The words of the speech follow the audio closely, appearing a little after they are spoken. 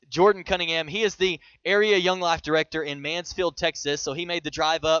Jordan Cunningham. He is the area Young Life Director in Mansfield, Texas. So he made the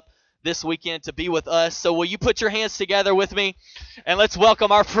drive up this weekend to be with us. So will you put your hands together with me and let's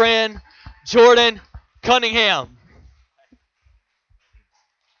welcome our friend Jordan Cunningham.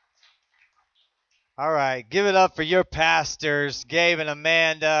 All right, give it up for your pastors, Gabe and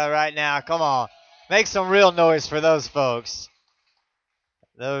Amanda, right now. Come on. Make some real noise for those folks.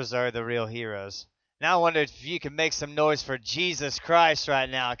 Those are the real heroes. Now I wonder if you can make some noise for Jesus Christ right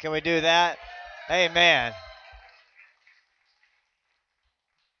now. Can we do that? Amen.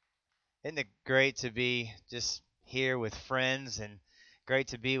 Isn't it great to be just here with friends and great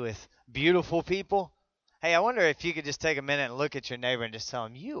to be with beautiful people? Hey, I wonder if you could just take a minute and look at your neighbor and just tell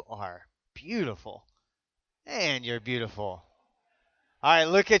him, you are beautiful. And you're beautiful. All right,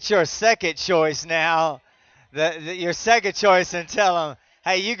 look at your second choice now. Your second choice and tell them,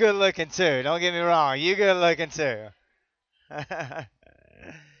 hey, you good looking too. Don't get me wrong. You good looking too.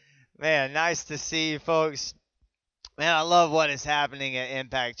 Man, nice to see you folks. Man, I love what is happening at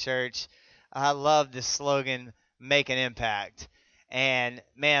Impact Church. I love the slogan, make an impact. And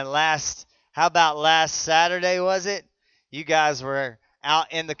man, how about last Saturday, was it? You guys were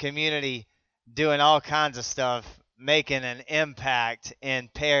out in the community doing all kinds of stuff, making an impact in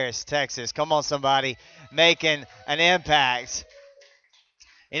Paris, Texas. Come on, somebody, making an impact.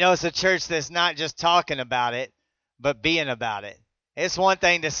 You know, it's a church that's not just talking about it, but being about it. It's one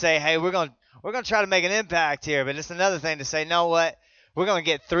thing to say, hey, we're going to try to make an impact here, but it's another thing to say, know what? We're going to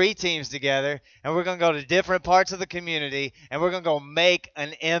get 3 teams together, and we're going to go to different parts of the community, and we're going to go make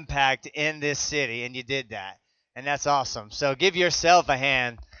an impact in this city, and you did that, and that's awesome. So give yourself a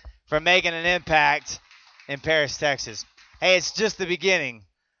hand for making an impact in Paris, Texas. Hey, it's just the beginning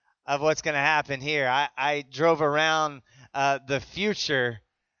of what's going to happen here. I drove around the future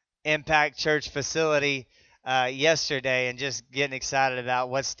Impact Church facility yesterday and just getting excited about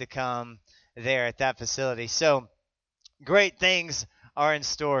what's to come there at that facility. So great things are in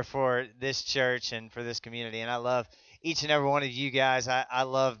store for this church and for this community, and I love each and every one of you guys. I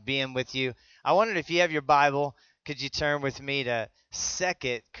love being with you. I wondered if you have your Bible, could you turn with me to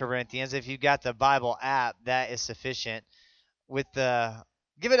 2 Corinthians? If you've got the Bible app, that is sufficient.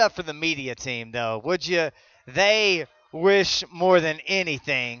 Give it up for the media team, though, would you? They wish more than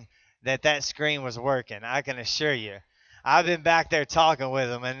anything that screen was working. I can assure you. I've been back there talking with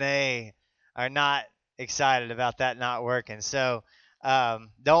them, and they are not excited about that not working. So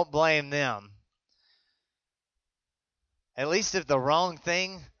don't blame them. At least if the wrong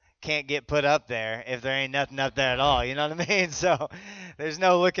thing can't get put up there, if there ain't nothing up there at all. You know what I mean? So there's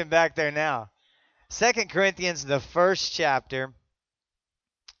no looking back there now. 2 Corinthians, the first chapter,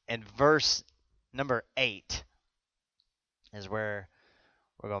 and verse number 8 is where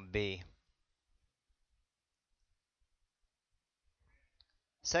we're going to be.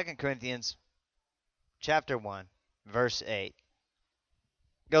 2 Corinthians chapter 1, verse 8. It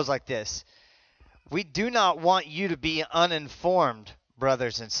goes like this. We do not want you to be uninformed,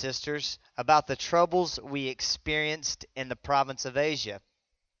 brothers and sisters, about the troubles we experienced in the province of Asia.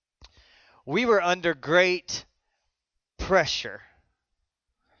 We were under great pressure,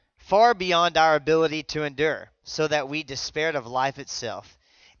 far beyond our ability to endure, so that we despaired of life itself.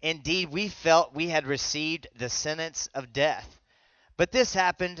 Indeed, we felt we had received the sentence of death. But this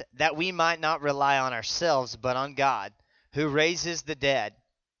happened that we might not rely on ourselves, but on God, who raises the dead.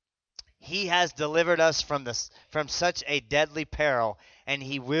 He has delivered us from such a deadly peril, and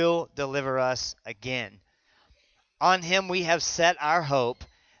he will deliver us again. On him we have set our hope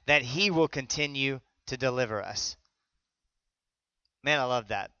that he will continue to deliver us. Man, I love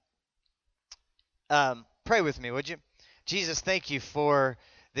that. Pray with me, would you? Jesus, thank you for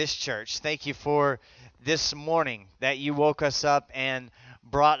this church. Thank you for this morning that you woke us up and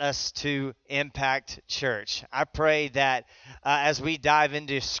brought us to Impact Church. I pray that as we dive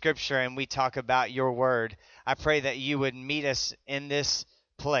into Scripture and we talk about your word, I pray that you would meet us in this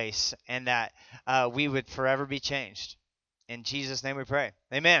place and that we would forever be changed. In Jesus' name we pray.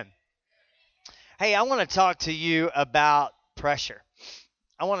 Amen. Hey, I want to talk to you about pressure.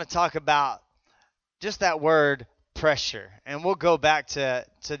 I want to talk about just that word pressure. And we'll go back to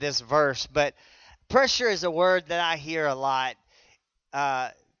this verse. But pressure is a word that I hear a lot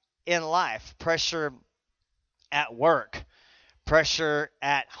in life. Pressure at work. Pressure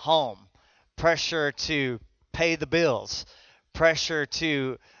at home. Pressure to pay the bills. Pressure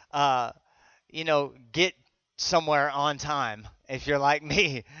to, get somewhere on time. If you're like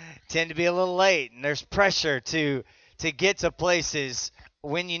me, tend to be a little late. And there's pressure to get to places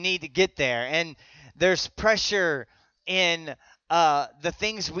when you need to get there. And there's pressure in the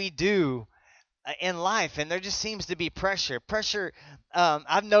things we do in life, and there just seems to be pressure. Pressure,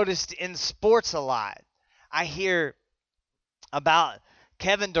 I've noticed in sports a lot. I hear about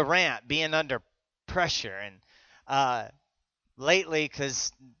Kevin Durant being under pressure, and lately,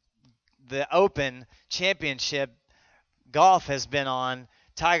 because the Open Championship golf has been on,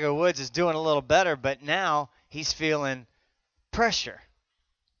 Tiger Woods is doing a little better, but now he's feeling pressure.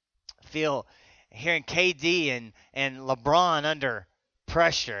 Hearing KD and LeBron under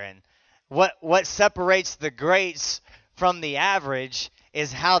pressure, and what separates the greats from the average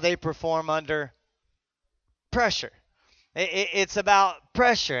is how they perform under pressure. It's about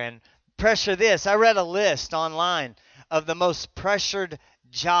pressure, and pressure this. I read a list online of the most pressured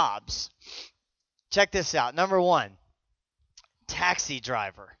jobs. Check this out. Number 1, taxi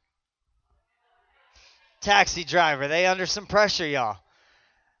driver. Taxi driver. They under some pressure, y'all.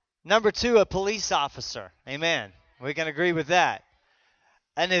 Number 2, a police officer. Amen. We can agree with that.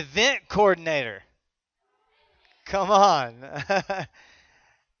 An event coordinator. Come on.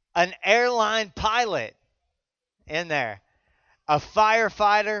 An airline pilot in there. A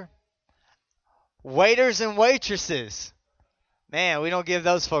firefighter. Waiters and waitresses. Man, we don't give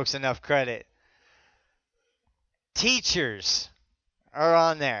those folks enough credit. Teachers are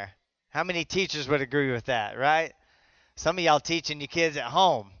on there. How many teachers would agree with that, right? Some of y'all teaching your kids at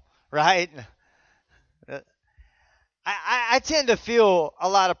home, right? I tend to feel a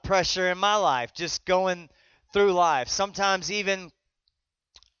lot of pressure in my life, just going through life. Sometimes even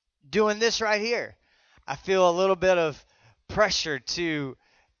doing this right here. I feel a little bit of pressure to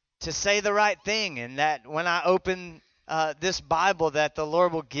say the right thing, and that when I open this Bible, that the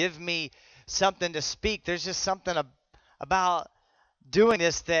Lord will give me something to speak. There's just something about doing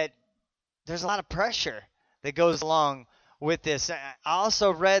this that there's a lot of pressure that goes along with this. I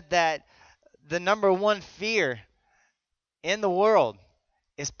also read that the number 1 fear in the world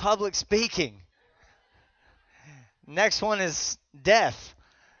is public speaking. Next one is death.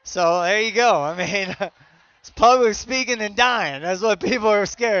 So there you go. I mean, it's public speaking and dying. That's what people are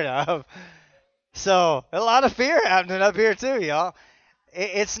scared of. So a lot of fear happening up here too, y'all.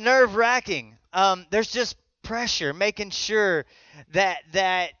 It's nerve-wracking. There's just pressure, making sure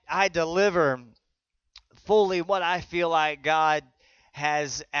that I deliver fully what I feel like God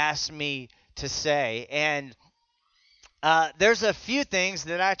has asked me to say. And there's a few things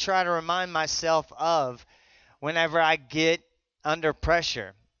that I try to remind myself of whenever I get under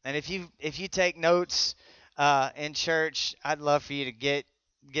pressure. And if you take notes in church, I'd love for you to get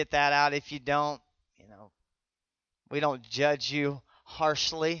that out. If you don't, we don't judge you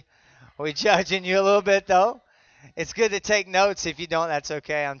harshly. We're judging you a little bit, though. It's good to take notes. If you don't, that's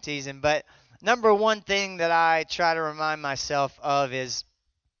okay. I'm teasing. But number 1 thing that I try to remind myself of is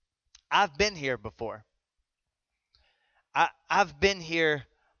I've been here before. I've been here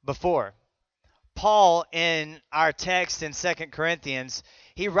before. Paul, in our text in 2 Corinthians,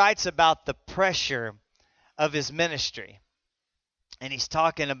 he writes about the pressure of his ministry. And he's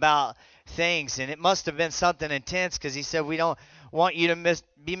talking about things, and it must have been something intense, because he said, we don't want you to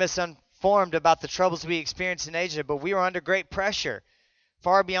be misinformed about the troubles we experienced in Asia, but we were under great pressure,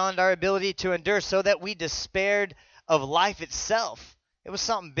 far beyond our ability to endure, so that we despaired of life itself. It was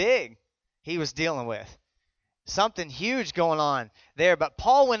something big he was dealing with. Something huge going on there. But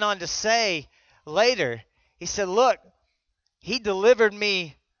Paul went on to say later, he said, look, he delivered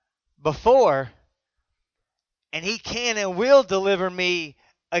me before, and he can and will deliver me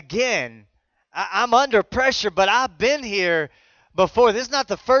again. I'm under pressure, but I've been here before. This is not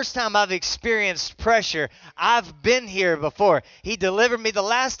the first time I've experienced pressure. I've been here before. He delivered me the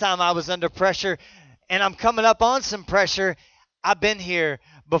last time I was under pressure, and I'm coming up on some pressure. I've been here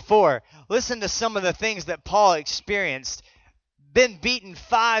before. Listen to some of the things that Paul experienced. Been beaten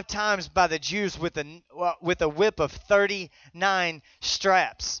 5 times by the Jews with a whip of 39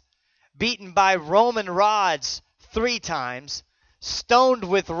 straps. Beaten by Roman rods 3 times. Stoned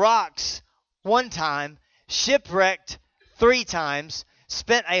with rocks 1 time. Shipwrecked 3 times.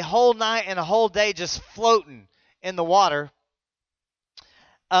 Spent a whole night and a whole day just floating in the water.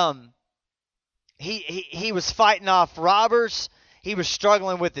 He was fighting off robbers. He was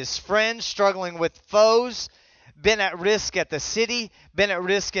struggling with his friends, struggling with foes, been at risk at the city, been at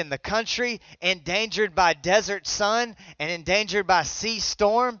risk in the country, endangered by desert sun and endangered by sea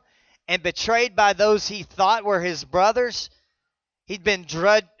storm, and betrayed by those he thought were his brothers. He'd been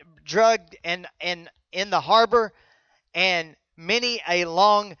drugged and in the harbor, and many a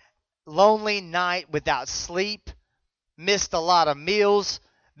long, lonely night without sleep, missed a lot of meals,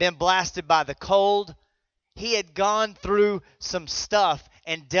 been blasted by the cold. He had gone through some stuff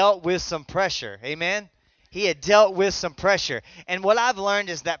and dealt with some pressure. Amen? He had dealt with some pressure. And what I've learned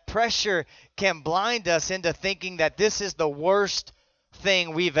is that pressure can blind us into thinking that this is the worst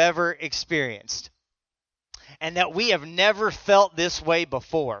thing we've ever experienced, and that we have never felt this way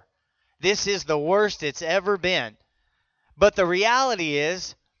before. This is the worst it's ever been. But the reality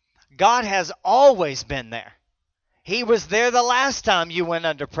is, God has always been there. He was there the last time you went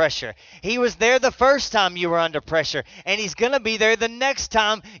under pressure. He was there the first time you were under pressure. And He's going to be there the next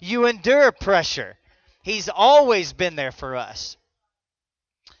time you endure pressure. He's always been there for us.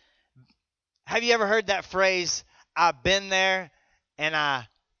 Have you ever heard that phrase, I've been there and I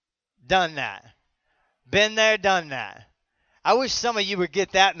done that? Been there, done that. I wish some of you would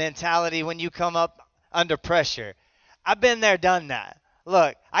get that mentality when you come up under pressure. I've been there, done that.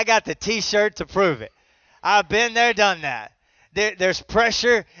 Look, I got the t-shirt to prove it. I've been there, done that. There's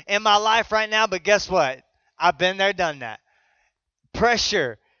pressure in my life right now, but guess what? I've been there, done that.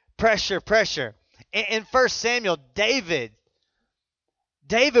 Pressure, pressure, pressure. In 1 Samuel, David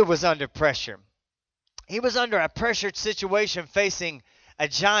was under pressure. He was under a pressured situation facing a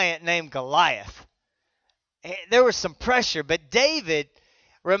giant named Goliath. There was some pressure, but David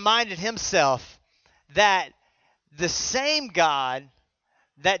reminded himself that the same God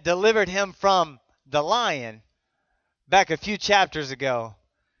that delivered him from the lion back a few chapters ago,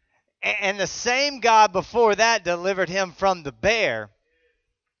 and the same God before that delivered him from the bear,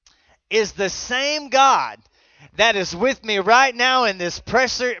 is the same God that is with me right now in this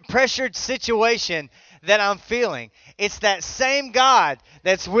pressured situation that I'm feeling. It's that same God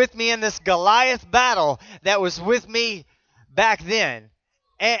that's with me in this Goliath battle that was with me back then.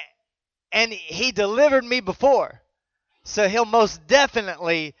 And He delivered me before. So He'll most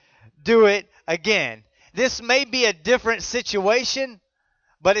definitely do it again. This may be a different situation,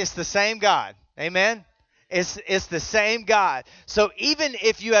 but it's the same God. Amen? It's the same God. So even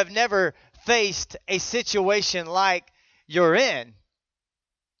if you have never faced a situation like you're in,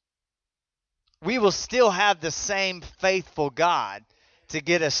 we will still have the same faithful God to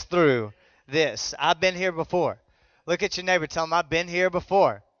get us through this. I've been here before. Look at your neighbor. Tell him, I've been here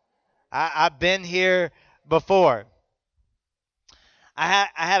before. I've been here before. I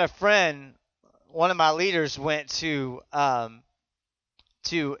had a friend, one of my leaders went to the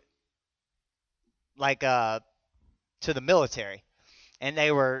military, and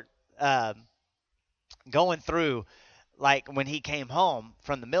they were going through, like when he came home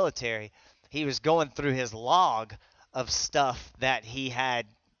from the military, he was going through his log of stuff that he had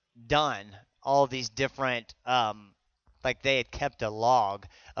done, all these different, like they had kept a log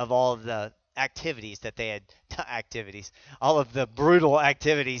of all of the activities that they had, all of the brutal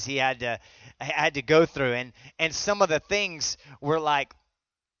activities he had to go through. And some of the things were like,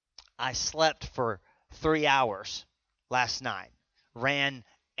 I slept for 3 hours last night, ran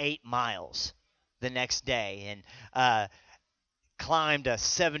 8 miles the next day, and climbed a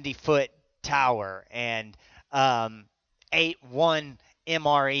 70-foot tower, and ate 1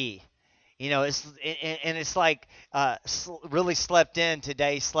 MRE. You know, it's like really slept in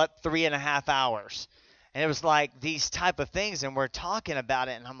today, slept 3.5 hours. And it was like these type of things, and we're talking about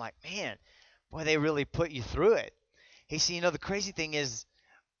it, and I'm like, man, boy, they really put you through it. He said, you know, the crazy thing is,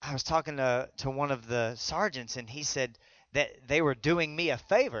 I was talking to one of the sergeants, and he said that they were doing me a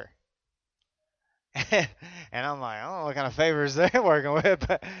favor. And I'm like, I don't know what kind of favors they're working with,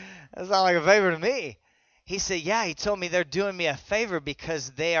 but that's not like a favor to me. He said, yeah, he told me they're doing me a favor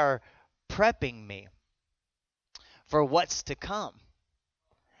because they are prepping me for what's to come.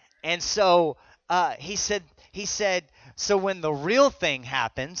 And so he said, so when the real thing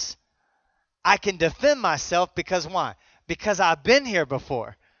happens, I can defend myself because why? Because I've been here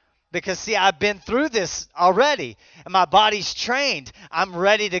before. Because, see, I've been through this already, and my body's trained. I'm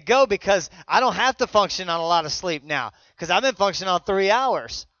ready to go because I don't have to function on a lot of sleep now because I've been functioning on 3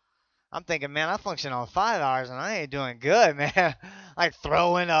 hours. I'm thinking, man, I function on 5 hours, and I ain't doing good, man. Like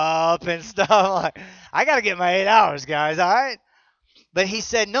throwing up and stuff. Like, I got to get my 8 hours, guys, all right? But he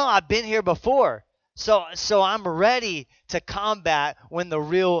said, no, I've been here before. So I'm ready to combat when the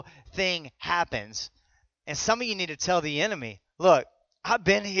real thing happens. And some of you need to tell the enemy, look, I've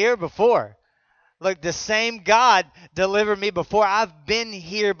been here before. Look, the same God delivered me before. I've been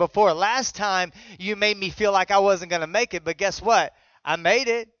here before. Last time you made me feel like I wasn't going to make it, but guess what? I made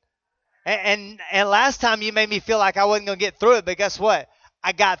it. And last time you made me feel like I wasn't going to get through it, but guess what?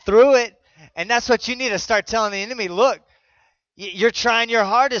 I got through it. And that's what you need to start telling the enemy. Look, you're trying your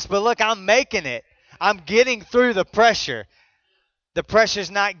hardest, but look, I'm making it. I'm getting through the pressure. The pressure's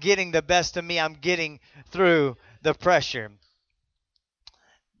not getting the best of me. I'm getting through the pressure.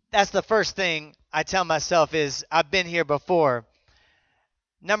 That's the first thing I tell myself is I've been here before.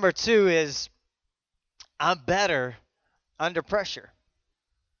 Number 2 is I'm better under pressure.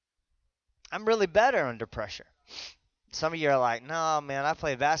 I'm really better under pressure. Some of you are like, no, man, I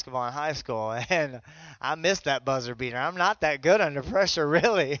played basketball in high school, and I missed that buzzer beater. I'm not that good under pressure,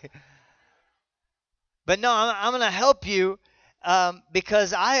 really. But no, I'm going to help you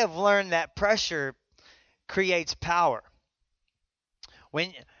because I have learned that pressure creates power.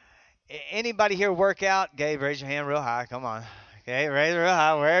 When anybody here work out, Gabe, raise your hand real high. Come on. Okay, raise it real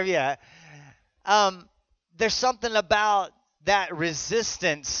high, wherever you at. There's something about that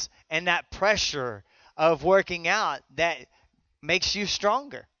resistance and that pressure of working out that makes you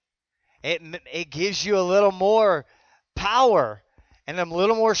stronger. It gives you a little more power and a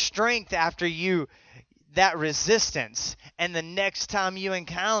little more strength after that resistance. And the next time you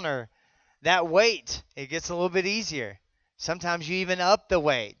encounter that weight, it gets a little bit easier. Sometimes you even up the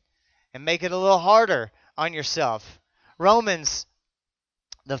weight and make it a little harder on yourself. Romans,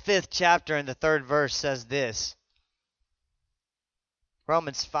 the 5th chapter and the 3rd verse says this.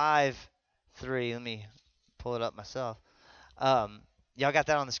 Romans 5:3. Let me pull it up myself. Y'all got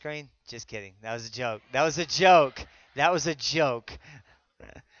that on the screen? Just kidding. That was a joke. That was a joke. That was a joke.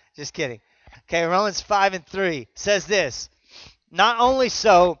 Just kidding. Okay, Romans 5:3 says this. Not only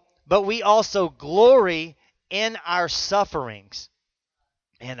so, but we also glory in our sufferings.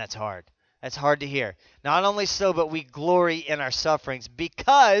 Man, that's hard. That's hard to hear. Not only so, but we glory in our sufferings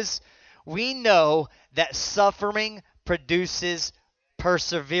because we know that suffering produces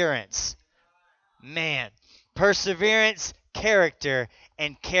perseverance. Man, perseverance, character,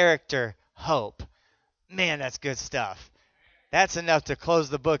 and character, hope. Man, that's good stuff. That's enough to close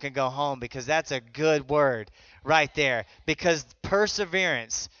the book and go home because that's a good word right there. Because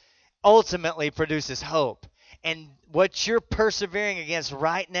perseverance ultimately produces hope. And what you're persevering against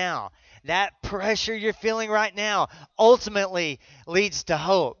right now, that pressure you're feeling right now, ultimately leads to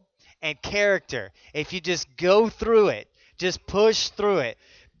hope and character. If you just go through it, just push through it.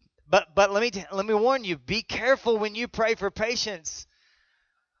 But let me warn you, be careful when you pray for patience.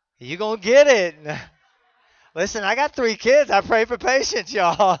 You're going to get it. Listen, I got 3 kids. I pray for patience,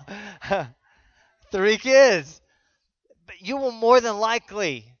 y'all. 3 kids. But you will more than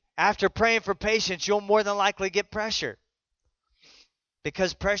likely, after praying for patience, you'll more than likely get pressure.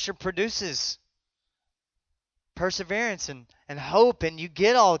 Because pressure produces perseverance and hope, and you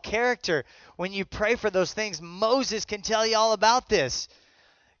get all character when you pray for those things. Moses can tell you all about this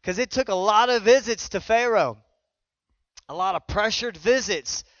because it took a lot of visits to Pharaoh, a lot of pressured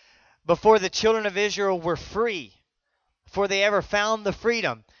visits before the children of Israel were free, before they ever found the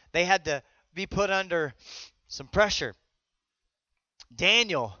freedom. They had to be put under some pressure.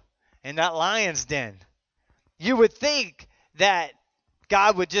 Daniel in that lion's den. You would think that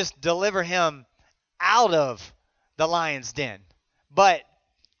God would just deliver him out of the lion's den. But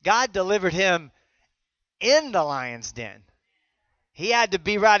God delivered him in the lion's den. He had to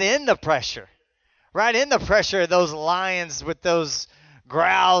be right in the pressure. Right in the pressure of those lions with those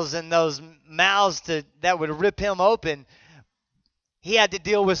growls and those mouths that would rip him open. He had to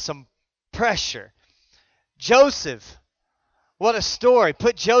deal with some pressure. Joseph, what a story.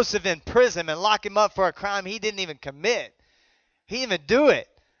 Put Joseph in prison and lock him up for a crime he didn't even commit. He didn't even do it.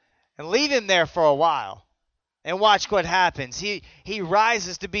 And leave him there for a while. And watch what happens. He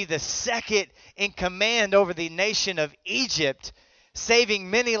rises to be the second in command over the nation of Egypt, saving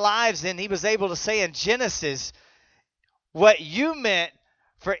many lives. And he was able to say in Genesis, what you meant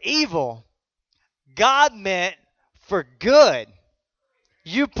for evil, God meant for good.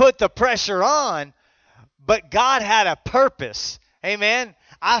 You put the pressure on, but God had a purpose. Amen.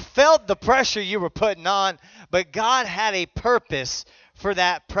 I felt the pressure you were putting on, but God had a purpose for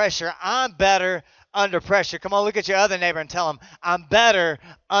that pressure. I'm better under pressure. Come on, look at your other neighbor and tell him, I'm better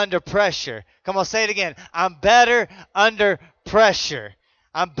under pressure. Come on, say it again. I'm better under pressure.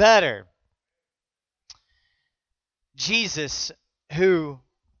 I'm better. Jesus, who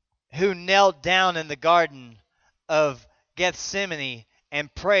knelt down in the Garden of Gethsemane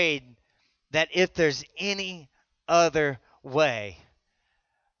and prayed that if there's any other way,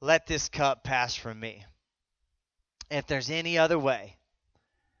 let this cup pass from me. If there's any other way.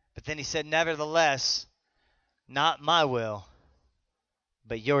 But then he said, nevertheless, not my will,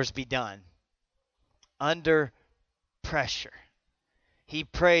 but yours be done. Under pressure. He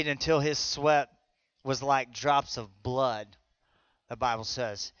prayed until his sweat was like drops of blood, the Bible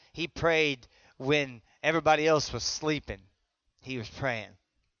says. He prayed when everybody else was sleeping. He was praying.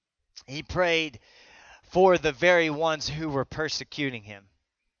 He prayed for the very ones who were persecuting him.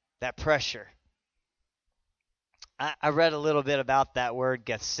 That pressure. I read a little bit about that word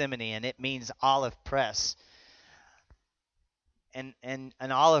Gethsemane, and it means olive press. And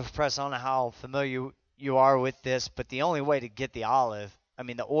an olive press, I don't know how familiar you are with this, but the only way to get the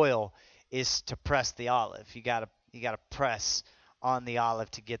oil, is to press the olive. You gotta press on the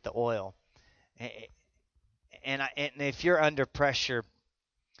olive to get the oil. And if you're under pressure,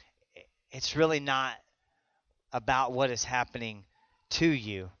 it's really not about what is happening to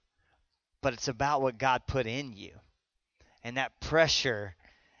you, but it's about what God put in you. And that pressure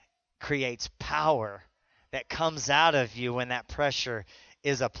creates power that comes out of you when that pressure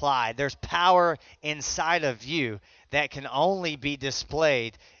is applied. There's power inside of you that can only be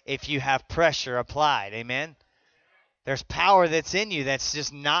displayed if you have pressure applied. Amen? There's power that's in you that's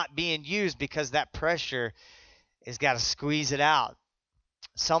just not being used because that pressure has got to squeeze it out.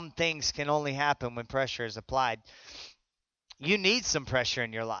 Some things can only happen when pressure is applied. You need some pressure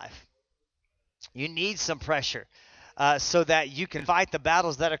in your life. You need some pressure so that you can fight the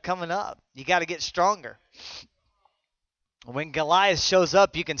battles that are coming up. You got to get stronger. When Goliath shows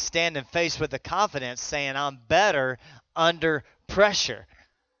up, you can stand and face with the confidence saying, I'm better under pressure.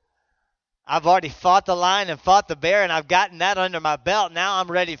 I've already fought the lion and fought the bear, and I've gotten that under my belt. Now I'm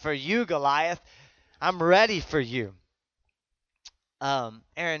ready for you, Goliath. I'm ready for you.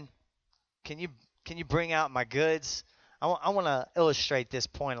 Aaron, can you bring out my goods? I want to illustrate this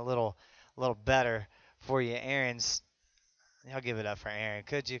point a little better for you. Y'all give it up for Aaron,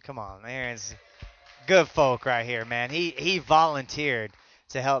 could you? Come on, Aaron's good folk right here, man. He volunteered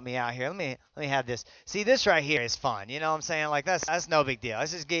to help me out here. Let me have this. See, this right here is fun. You know what I'm saying? Like that's no big deal.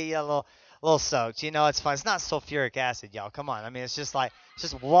 Let's just get you a little soaked. You know, it's fun. It's not sulfuric acid, y'all. Come on. I mean, it's just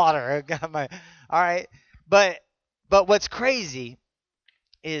water. All right. But what's crazy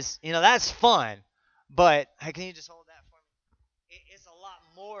is, that's fun. But hey, can you just hold that for me? It's a lot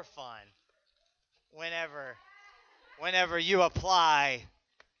more fun whenever you apply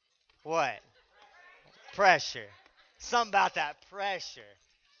what? Pressure. Something about that pressure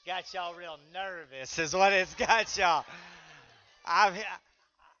got y'all real nervous is what it's got y'all.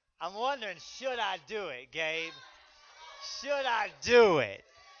 I'm wondering, should I do it, Gabe? Should I do it?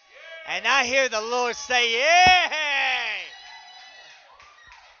 And I hear the Lord say, yeah!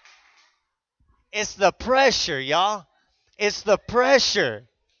 It's the pressure, y'all. It's the pressure.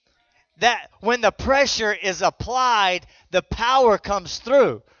 That when the pressure is applied, the power comes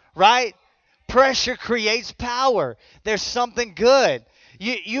through, right? Pressure creates power. There's something good.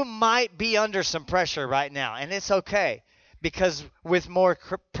 You might be under some pressure right now, and it's okay, because with more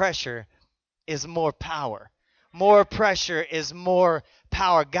pressure is more power. More pressure is more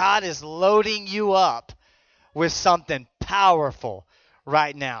power. God is loading you up with something powerful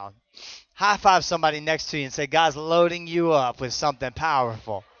right now. High five somebody next to you and say, God's loading you up with something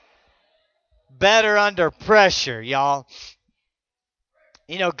powerful. Better under pressure, y'all.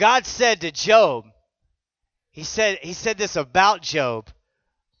 God said to Job, he said this about Job.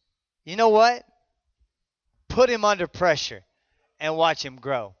 You know what? Put him under pressure and watch him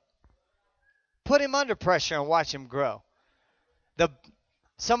grow. Put him under pressure and watch him grow.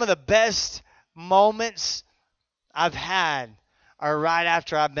 Some of the best moments I've had are right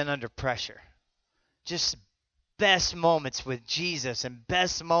after I've been under pressure. Just best moments with Jesus and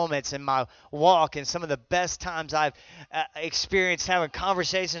best moments in my walk, and some of the best times I've experienced having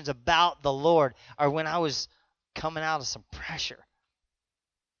conversations about the Lord are when I was coming out of some pressure.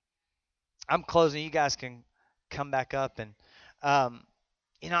 I'm closing. You guys can come back up, and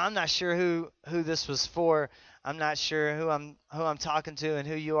I'm not sure who this was for. I'm not sure who I'm talking to and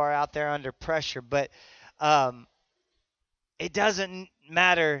who you are out there under pressure, but it doesn't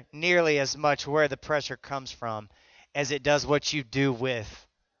matter nearly as much where the pressure comes from as it does what you do with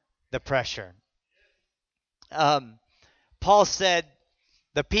the pressure. Paul said,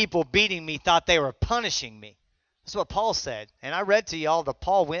 the people beating me thought they were punishing me. That's what Paul said. And I read to you all that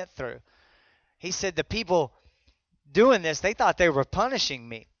Paul went through. He said the people doing this, they thought they were punishing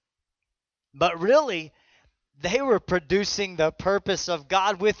me. But really, they were producing the purpose of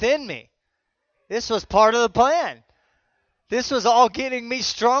God within me. This was part of the plan. This was all getting me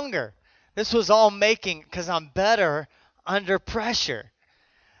stronger. This was all making, because I'm better under pressure.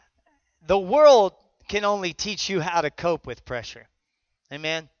 The world can only teach you how to cope with pressure.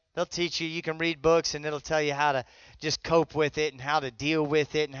 Amen? They'll teach you, you can read books and it'll tell you how to just cope with it and how to deal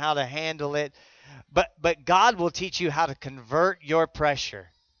with it and how to handle it. But God will teach you how to convert your pressure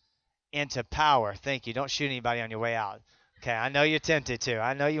into power. Thank you. Don't shoot anybody on your way out. Okay, I know you're tempted to.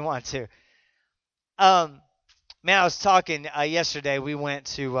 I know you want to. Man, I was talking yesterday. We went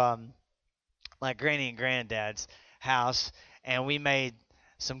to my granny and granddad's house, and we made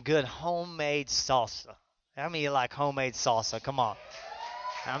some good homemade salsa. How many of you like homemade salsa? Come on.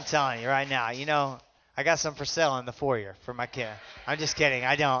 I'm telling you right now. I got some for sale in the foyer for my kid. I'm just kidding.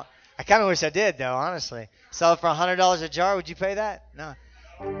 I don't. I kind of wish I did, though, honestly. Sell it for $100 a jar. Would you pay that? No.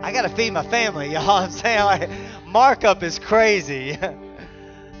 I got to feed my family, y'all. I'm saying, like, markup is crazy.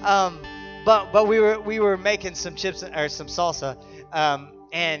 But we were making some chips or some salsa,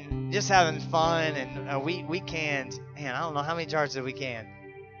 and just having fun. And we canned, man, I don't know how many jars did we can.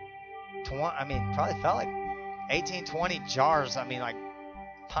 Probably felt like 18, 20 jars. like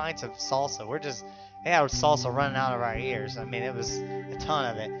pints of salsa. They had salsa running out of our ears. It was a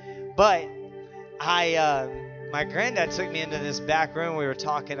ton of it. But my granddad took me into this back room. We were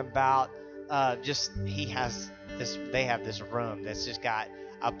talking about they have this room that's just got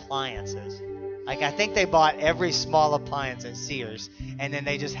appliances. Like, I think they bought every small appliance at Sears, and then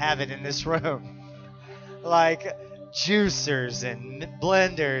they just have it in this room. Like juicers and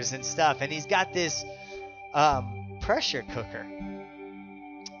blenders and stuff. And he's got this pressure cooker.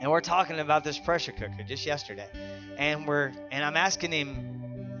 And we're talking about this pressure cooker just yesterday. And I'm asking him,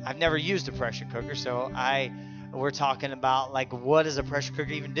 I've never used a pressure cooker, so we're talking about, like, what does a pressure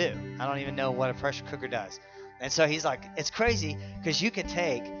cooker even do? I don't even know what a pressure cooker does. And so he's like, it's crazy because you can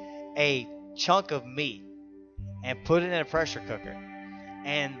take a chunk of meat and put it in a pressure cooker.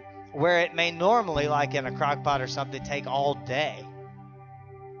 And where it may normally, like in a crock pot or something, take all day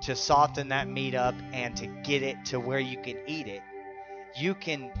to soften that meat up and to get it to where you can eat it, you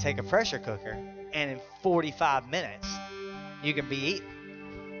can take a pressure cooker and in 45 minutes you can be eating.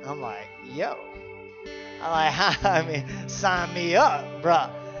 I'm like, yo. Sign me up,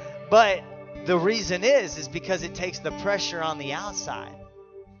 bruh. But the reason is because it takes the pressure on the outside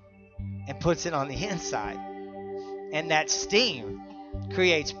and puts it on the inside. And that steam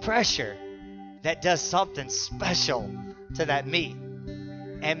creates pressure that does something special to that meat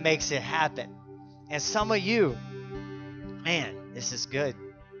and makes it happen. And some of you, man, this is good.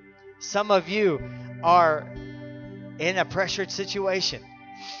 Some of you are in a pressured situation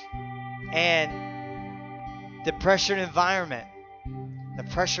and the pressured environment, the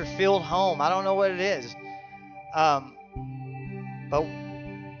pressure-filled home. I don't know what it is, but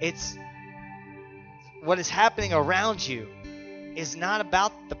it's what is happening around you is not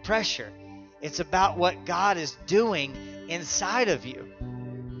about the pressure. It's about what God is doing inside of you.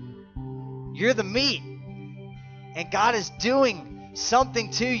 You're the meat, and God is doing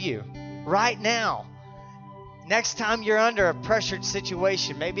something to you right now. Next time you're under a pressured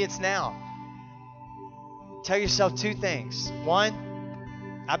situation, maybe it's now, tell yourself two things.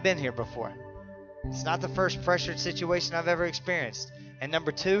 One, I've been here before. It's not the first pressured situation I've ever experienced. And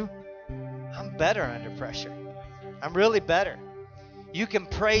number two, I'm better under pressure. I'm really better. You can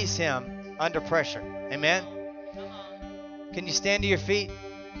praise Him under pressure. Amen? Can you stand to your feet?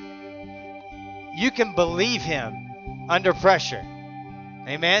 You can believe Him under pressure.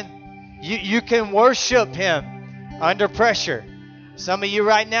 Amen? You can worship Him under pressure. Some of you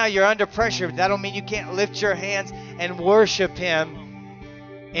right now, you're under pressure, but that don't mean you can't lift your hands and worship Him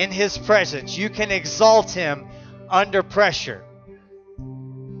in His presence. You can exalt Him under pressure.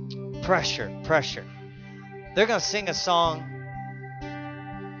 Pressure. They're going to sing a song.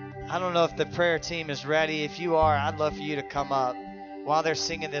 I don't know if the prayer team is ready. If you are, I'd love for you to come up while they're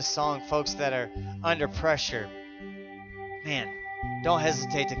singing this song. Folks that are under pressure, man, don't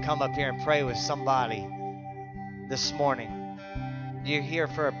hesitate to come up here and pray with somebody this morning. You're here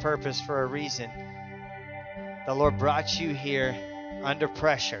for a purpose, for a reason. The Lord brought you here under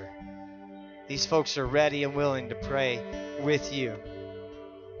pressure. These folks are ready and willing to pray with you.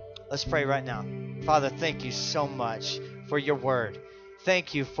 Let's pray right now. Father, thank you so much for your word.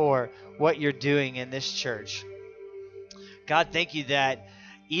 Thank you for what you're doing in this church. God, thank you that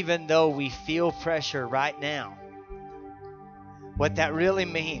even though we feel pressure right now, what that really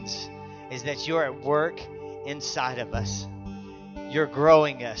means is that you're at work inside of us. You're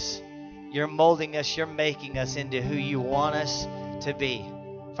growing us. You're molding us. You're making us into who you want us to be.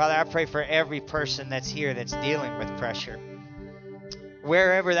 Father, I pray for every person that's here that's dealing with pressure.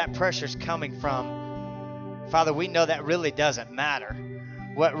 Wherever that pressure's coming from, Father, we know that really doesn't matter.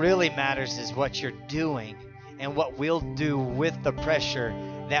 What really matters is what you're doing and what we'll do with the pressure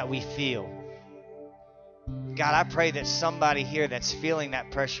that we feel. God, I pray that somebody here that's feeling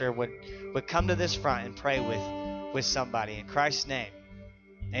that pressure would come to this front and pray with somebody. In Christ's name,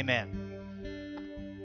 amen.